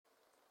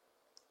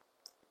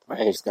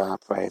Praise God,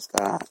 praise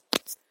God.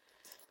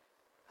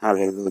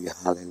 Hallelujah,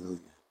 hallelujah.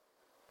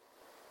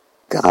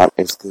 God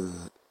is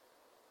good.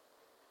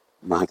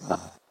 My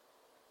God.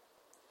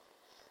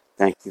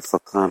 Thank you for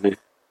coming.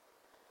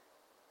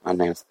 My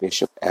name is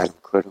Bishop Adam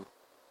Criddle,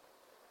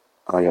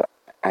 or your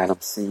Adam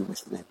C,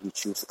 which name you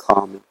choose to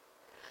call me.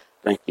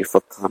 Thank you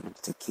for coming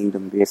to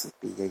Kingdom Business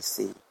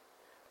BAC,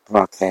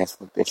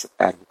 broadcast with Bishop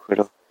Adam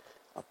Criddle,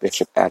 or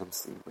Bishop Adam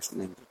C, which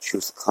name you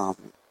choose to call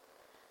me.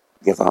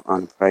 Give our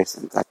honor, praise,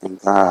 and God,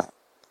 thank God.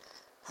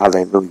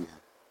 Hallelujah.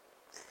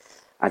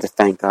 I just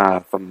thank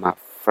God for my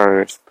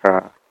first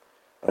pair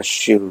of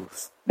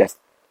shoes that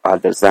are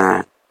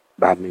designed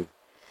by me.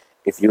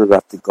 If you would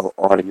like to go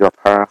order your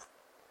pair,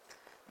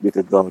 you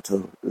could go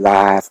to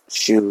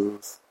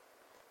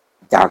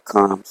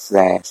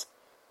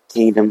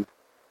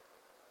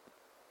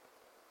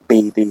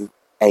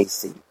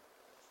liveshoes.com/KingdomBBAC.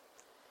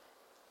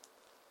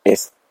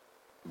 It's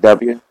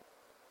www.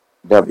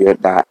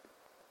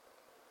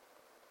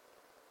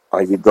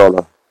 Or you go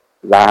to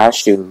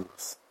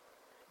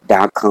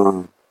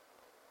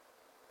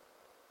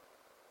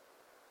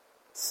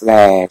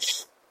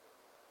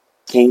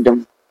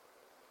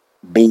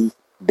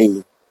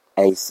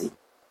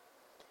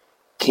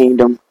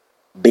Kingdom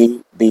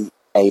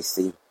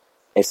BBAC.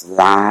 It's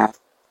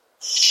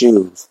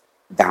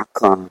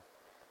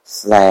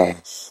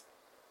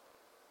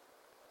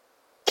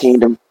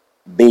liveshoes.com/Kingdom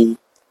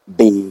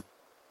BBAC.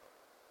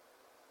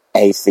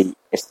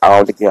 It's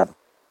all together.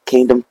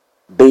 Kingdom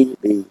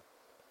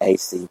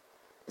BBAC.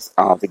 It's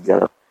all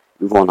together.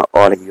 You want to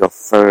order your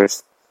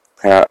first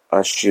pair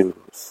of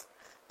shoes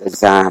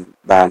designed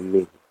by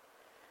me.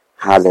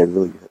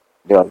 Hallelujah.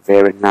 They are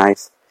very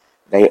nice.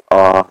 They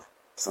are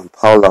some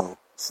polo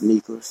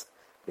sneakers.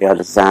 They are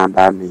designed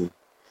by me.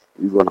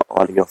 You want to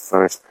order your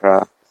first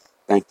pair.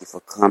 Thank you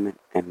for coming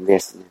and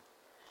listening.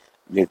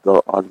 You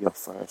go order your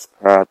first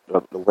pair.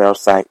 The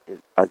website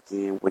is,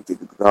 again, where you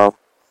can go.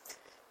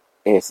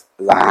 It's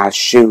Live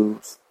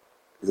Shoes.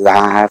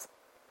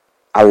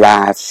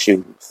 Alive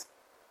Shoes.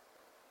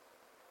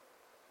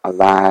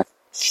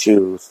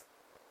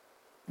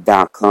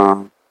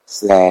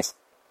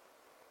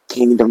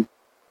 AliveShoes.com/Kingdom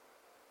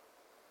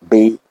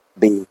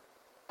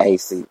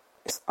BBAC.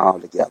 It's all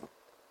together.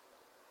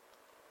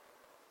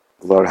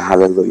 Glory,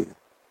 hallelujah.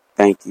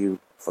 Thank you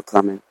for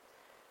coming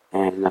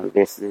and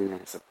listening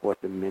and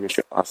support the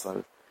ministry.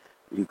 Also,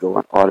 you go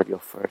and order your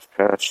first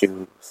pair of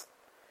shoes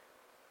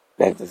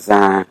that's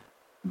designed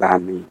by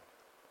me.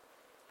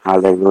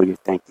 Hallelujah.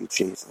 Thank you,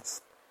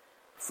 Jesus,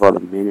 for the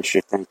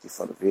ministry. Thank you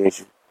for the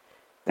vision.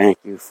 Thank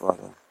you for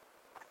the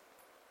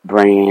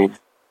brand.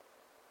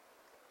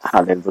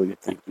 Hallelujah.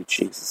 Thank you,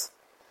 Jesus.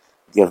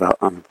 Give our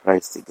honor and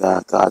praise to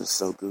God. God is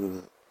so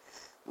good.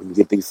 When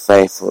you be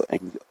faithful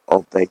and you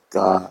obey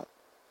God,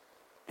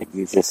 and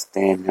you just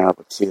stand there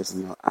with tears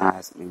in your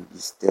eyes and you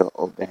still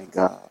obey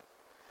God, I'm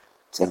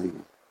telling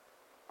you,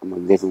 I'm a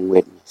living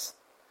witness.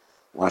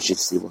 Watch and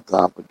see what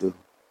God will do.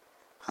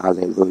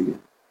 Hallelujah.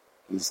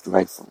 He's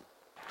grateful.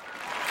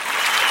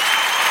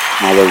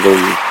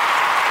 Hallelujah.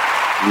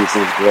 He's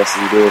in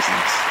blessing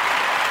business.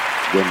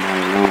 You're not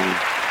alone.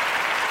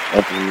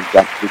 That's when you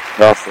got to be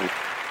careful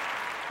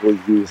who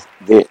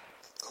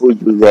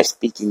you let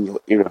speak in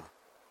your ear.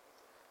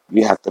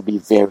 You have to be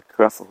very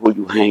careful who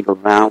you hang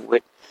around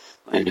with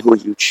and who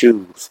you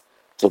choose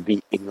to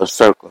be in your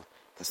circle.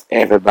 Because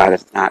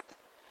everybody's not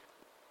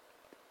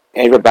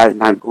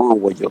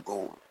going where you're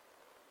going.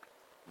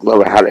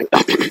 Glory,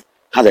 hallelujah.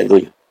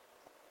 Hallelujah.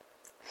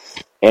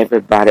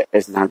 Everybody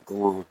is not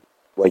going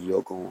where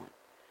you're going.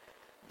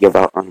 Give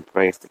our honor and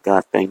praise to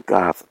God. Thank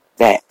God for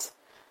that.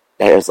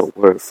 That is a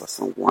word for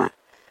someone.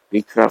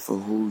 Be careful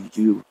who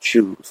you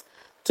choose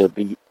to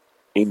be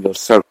in your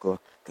circle,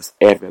 because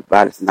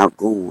everybody's not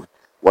going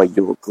where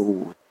you're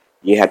going.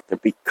 You have to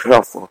be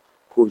careful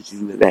who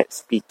you let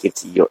speak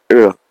into your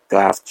ear,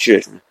 God's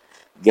children.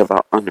 Give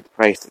our honor and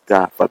praise to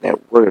God for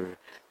that word.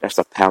 That's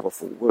a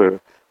powerful word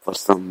for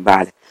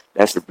somebody.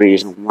 That's the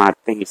reason why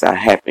things are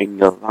happening in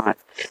your life,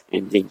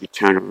 and then you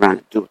turn around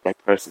and do what that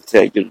person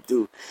tell you to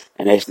do,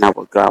 and that's not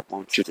what God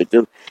wants you to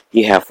do.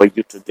 He has for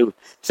you to do.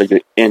 So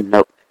you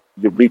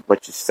reap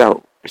what you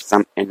sow. If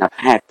something end up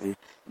happening,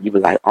 you be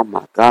like, oh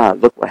my God,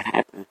 look what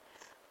happened.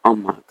 Oh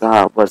my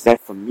God, was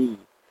that for me?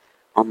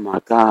 Oh my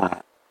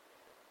God.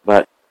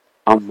 But,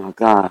 oh my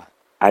God,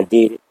 I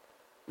did it.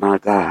 My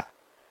God,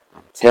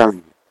 I'm telling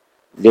you,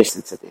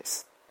 listen to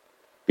this.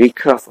 Be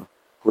careful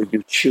who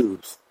you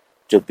choose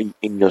to be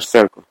in your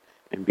circle,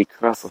 and be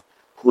careful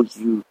who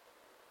you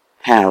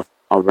have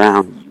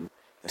around you,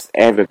 because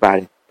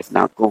everybody is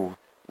not going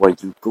where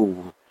you're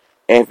going.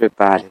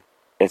 Everybody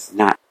is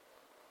not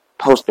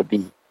supposed to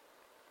be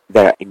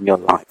there in your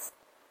life.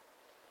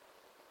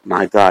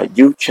 My God,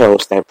 you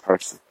chose that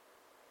person.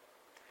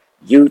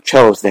 You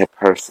chose that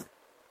person.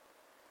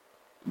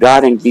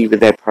 God didn't give you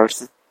that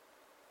person.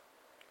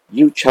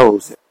 You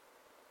chose it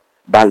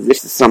by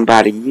listening to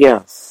somebody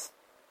else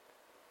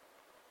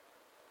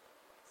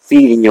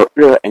feeding your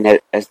ear, and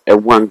that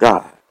one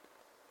God.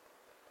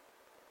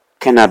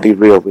 Can I be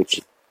real with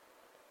you?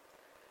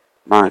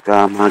 My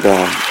God, my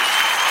God.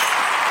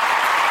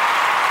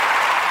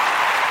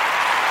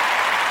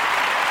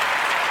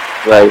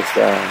 Praise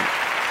God.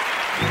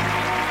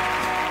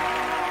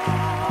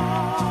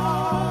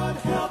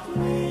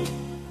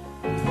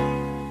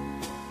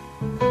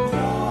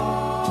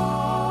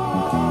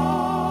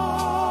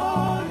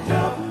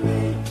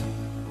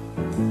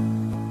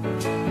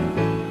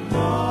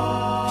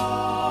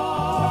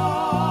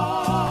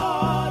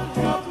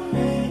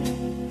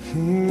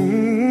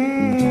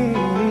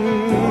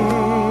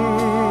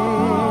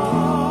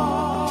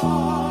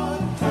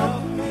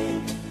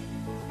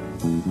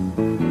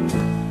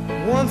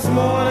 Once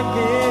more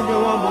again,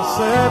 your humble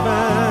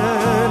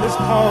servant is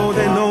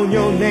calling on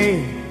your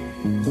name.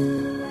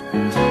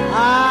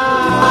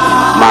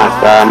 My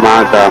God, my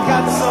I God,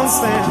 got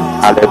something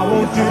I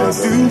want you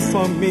to do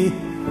for me.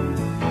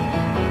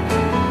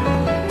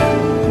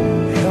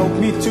 Help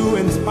me to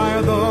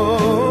inspire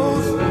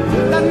those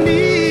that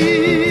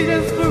need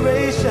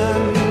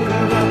inspiration.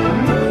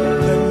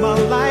 Let my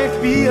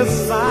life be a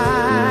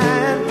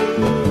sign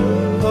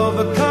of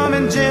the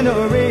coming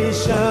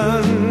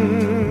generation.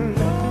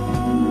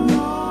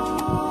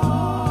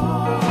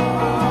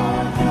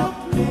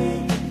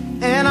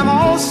 And I'm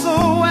also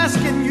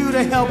asking you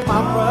to help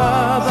my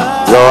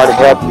brother. Lord,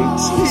 help me,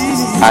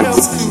 Jesus. I need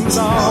you, Jesus. I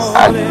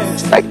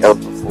need you like ever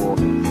before.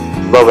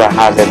 Glory,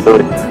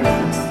 hallelujah.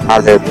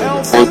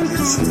 Hallelujah. Thank you,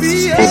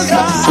 Jesus. Thank you,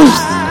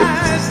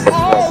 Jesus. Thank you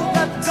for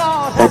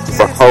blessing. Thank you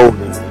for holding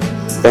me.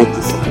 Thank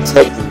you for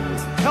protecting me,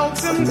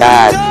 for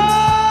guiding me.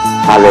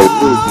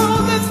 Hallelujah.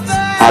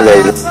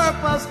 Hallelujah.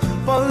 Purpose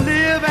for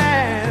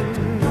living.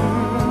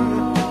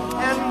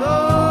 And Lord,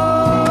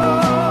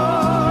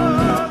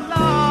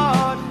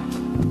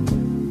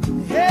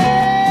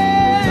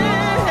 hey,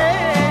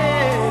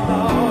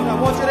 Lord, I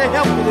want you to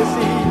help me this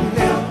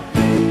evening.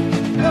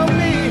 Help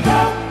me,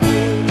 help me,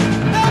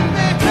 help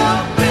me,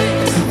 help me.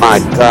 My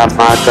God,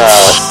 my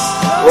God.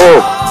 Whoa,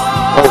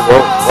 whoa,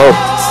 whoa, whoa.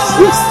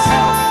 Jesus.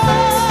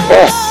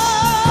 Yes,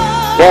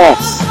 yes,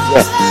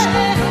 yes.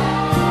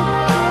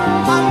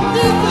 I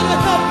need you to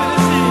help me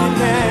this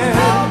evening.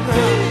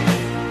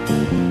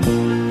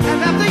 And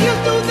after you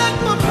do that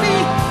for me,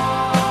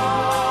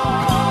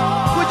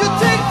 would you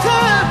take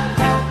time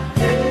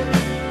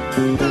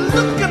to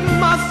look at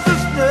my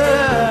sister?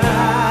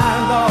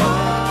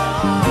 Lord,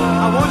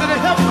 I want you to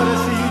help her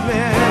this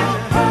evening.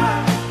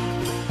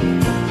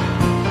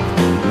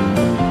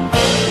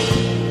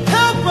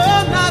 Help her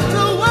not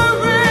to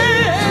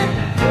worry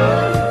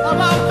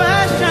about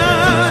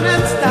fashion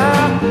and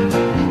style.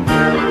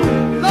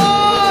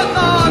 Lord,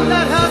 Lord,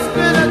 let her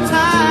spend her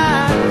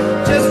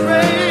time just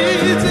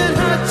raising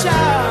her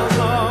child,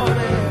 Lord.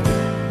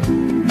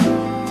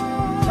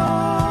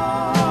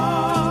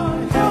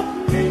 Lord,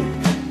 help me.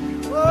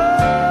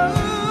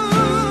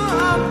 Oh,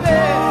 I'm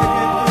begging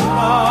you,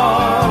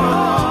 Lord.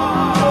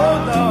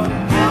 Oh, Lord,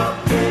 help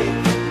me.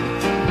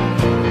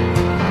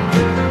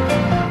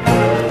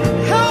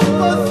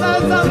 Help us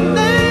as a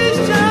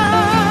nation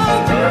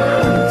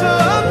to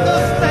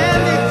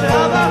understand each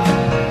other.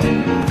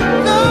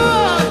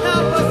 Lord,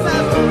 help us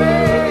as a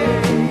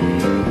race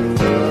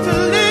to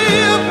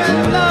live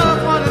and love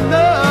one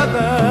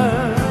another.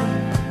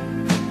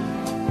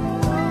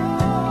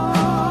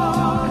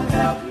 Lord,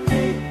 help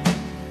me.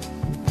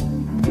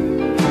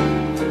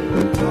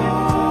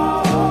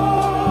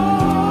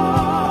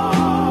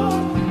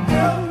 Lord,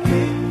 help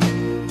me.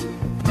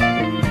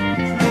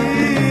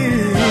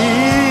 Please,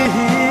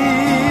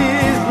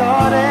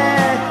 Lord,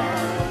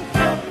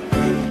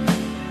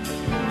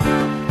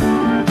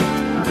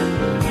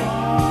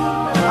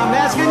 I'm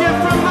asking you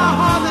from my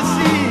heart this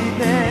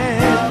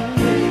evening.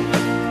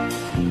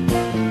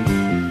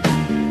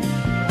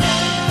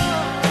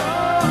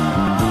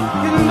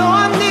 You know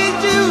I need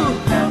you.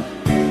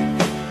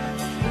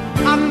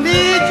 I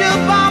need you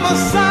by my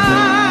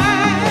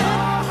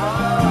side.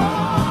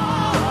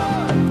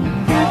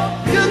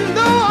 You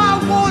know I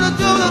want to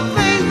do the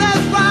thing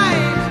that's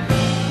right.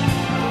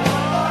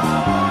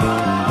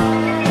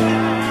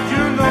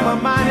 You know my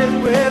mind is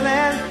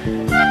willing,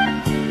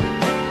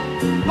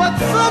 but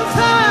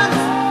sometimes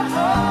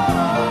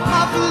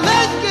my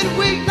flesh get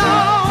weak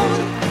on.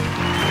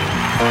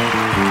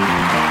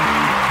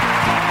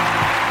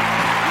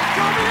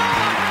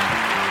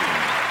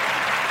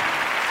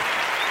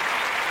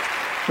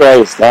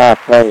 Praise God,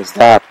 praise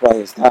God,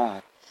 praise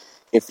God.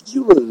 If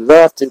you would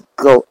love to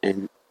go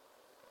and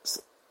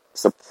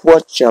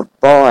support your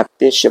boy,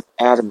 Bishop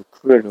Adam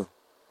Criddle,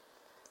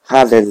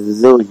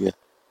 hallelujah,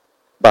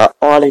 by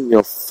ordering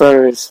your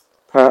first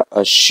pair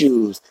of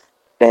shoes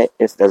that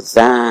is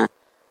designed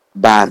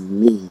by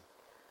me,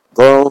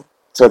 go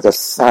to the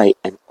site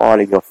and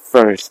order your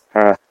first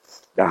pair.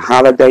 The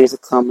holidays are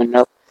coming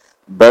up,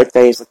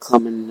 birthdays are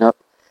coming up.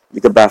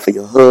 You can buy for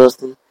your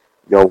husband,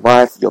 your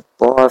wife, your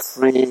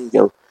boyfriend,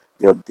 your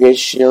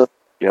bishop,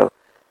 your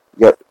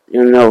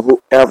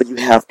whoever you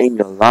have in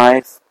your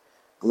life.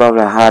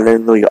 Glory,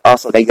 hallelujah.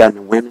 Also, they got in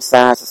the women's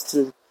sizes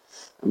too.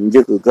 And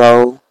you could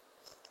go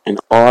and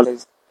order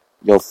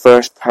your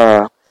first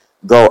pair.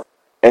 Go.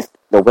 If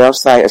the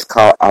website is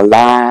called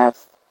Alive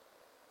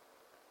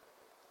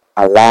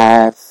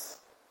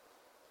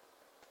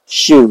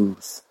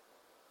Shoes.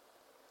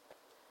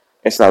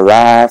 It's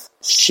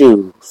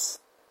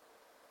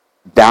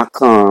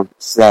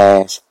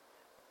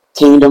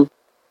AliveShoes.com/Kingdom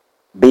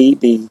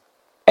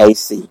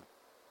BBAC.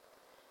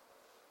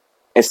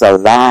 It's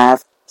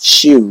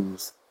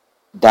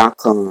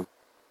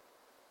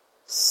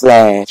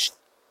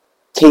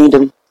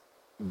AliveShoes.com/Kingdom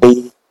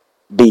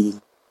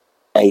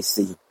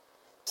BBAC.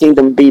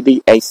 Kingdom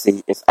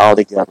BBAC is all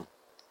together.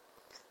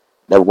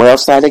 The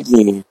website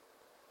again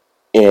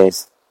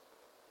is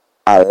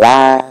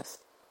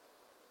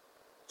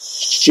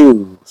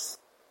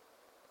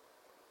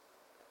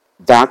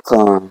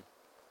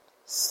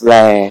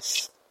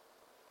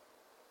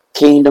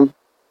AliveShoes.com/Kingdom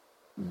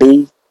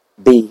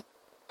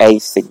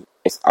BBAC.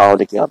 It's all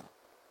together.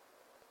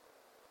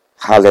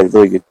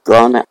 Hallelujah.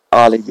 Gonna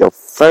order your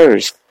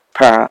first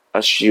pair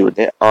of shoes.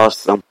 They're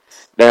awesome.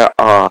 There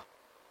are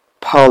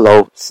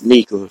polo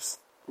sneakers,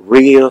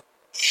 real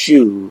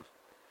shoes.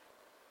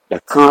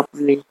 The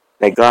company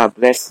that God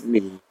blessed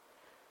me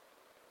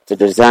to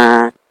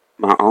design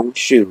my own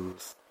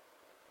shoes,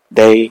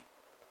 they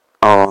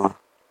are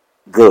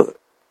good.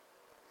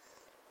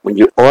 When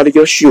you order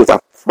your shoes, I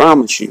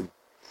promise you,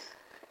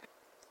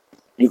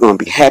 you're going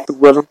to be happy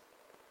with them.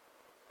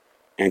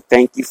 And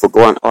thank you for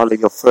going to order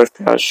your first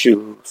pair of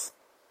shoes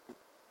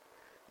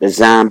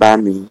designed by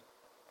me.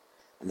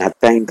 And I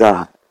thank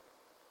God.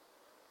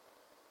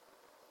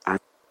 I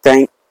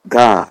thank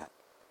God.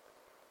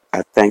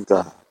 I thank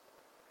God.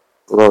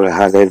 Glory,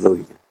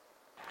 hallelujah.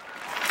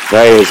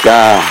 Praise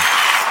God.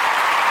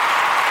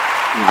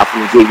 I'm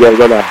going to give you a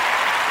little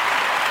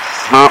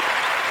hump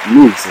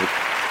music.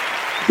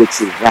 Get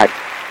you right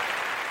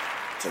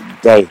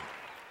today.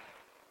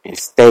 And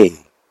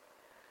stay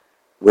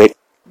with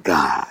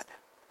God.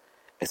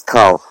 It's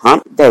called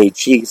Hump Day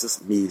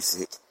Jesus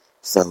Music.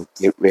 So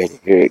get ready.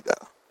 Here you go.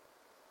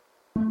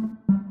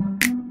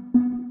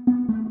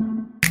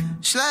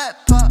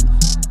 Slap pop,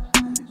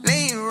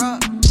 lean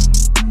rock,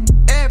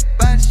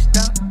 everybody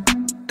stop,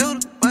 do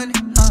the bunny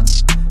hop.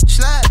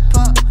 Slap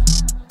pop,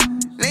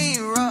 lean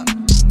rock,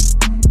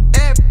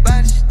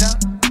 everybody stop,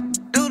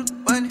 do the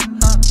bunny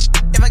hop.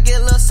 If I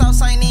get a little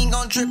sauce, I ain't even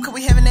gon' drip, cause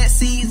we having that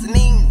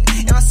seasoning.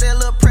 If I say a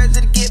little prayer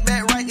to get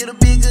back right, it'll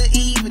be a good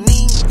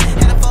evening.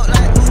 And I fuck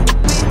like ooh,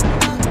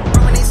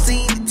 from when they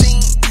seen the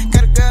team.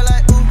 Got a girl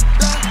like ooh,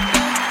 blah,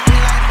 blah, we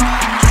like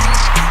broad dreams.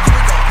 Here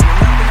we go,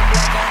 pulling up in the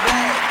black on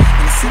black.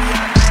 In the city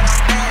all night,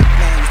 I'm bad,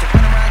 man. Used to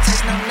run around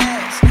chasing them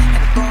nags.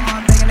 Had to throw them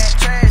all back in that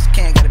trash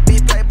can. Got a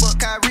big playbook,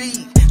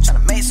 Kyrie.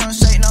 Tryna make some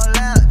shake, no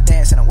loud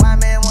dance. And a white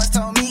man once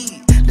told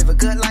me, live a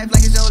good life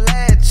like it's your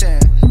last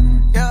chance.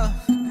 Yeah,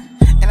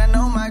 and I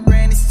know my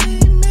granny see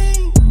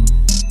me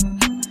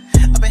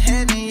up in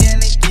heaven, yeah,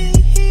 they get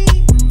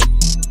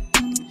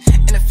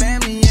and the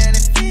family, yeah, they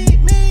feed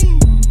me.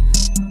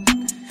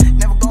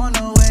 Never going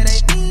nowhere,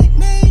 they need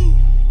me.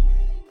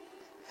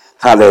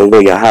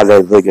 Hallelujah,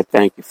 hallelujah.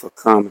 Thank you for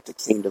coming to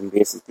Kingdom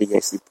Business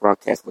BAC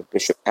broadcast with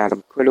Bishop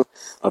Adam Criddle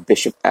or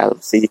Bishop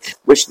Adam C.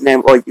 Which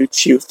name or you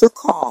choose to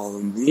call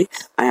me,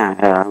 I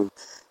am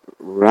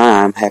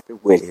rhyme happy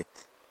with it.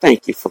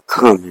 Thank you for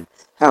coming.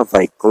 Have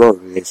a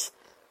glorious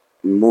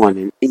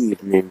morning,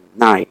 evening,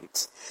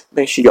 night.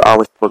 Make sure you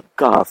always put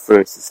God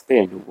first and stay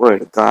in the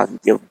word of God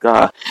and give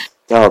God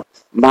the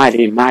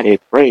mighty, mighty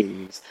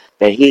praise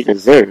that he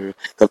deserves,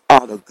 because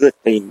all the good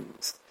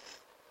things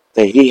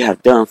that he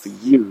have done for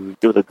you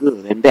through the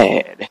good and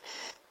bad.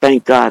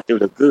 Thank God through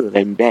the good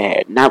and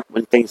bad, not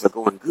when things are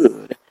going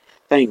good.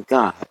 Thank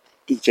God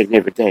each and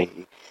every day,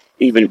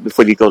 even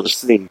before you go to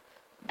sleep.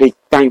 Be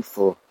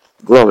thankful.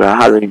 Glory,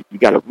 hallelujah. You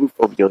got a roof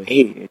over your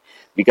head.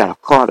 You got a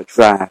car to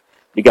drive.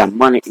 You got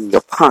money in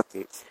your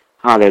pocket.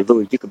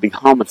 Hallelujah. You could be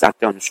homeless out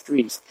there on the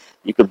streets.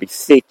 You could be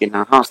sick in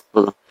a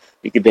hospital.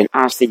 You could be in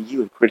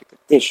ICU in critical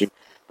condition.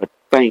 But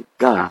thank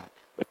God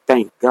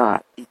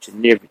each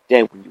and every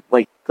day when you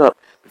wake up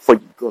before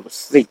you go to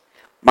sleep.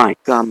 My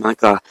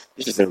God,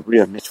 this is a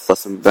real message for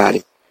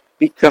somebody.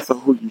 Be careful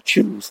who you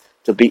choose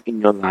to be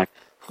in your life,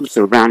 who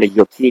surrounded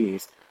your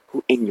kids,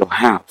 who in your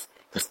house,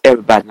 because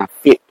everybody not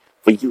fit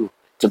for you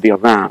to be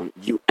around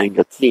you and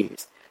your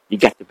kids. You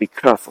got to be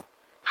careful.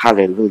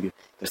 Hallelujah.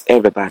 Because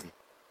everybody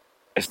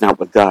is not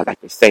with God like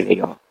they say they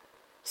are.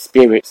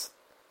 Spirits,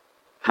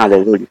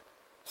 hallelujah.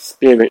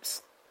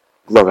 Spirits,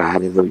 glory,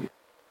 hallelujah.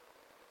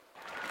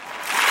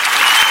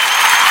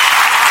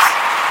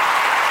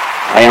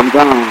 I am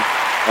gone.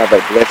 Have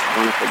a blessed,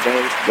 wonderful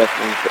day, blessed,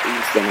 wonderful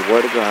evening in the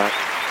word of God.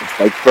 And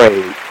stay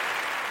prayed.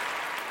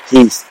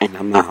 Peace, and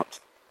I'm out.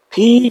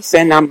 Peace,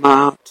 and I'm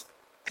out.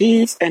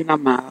 Peace, and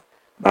I'm out.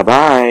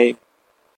 Bye-bye.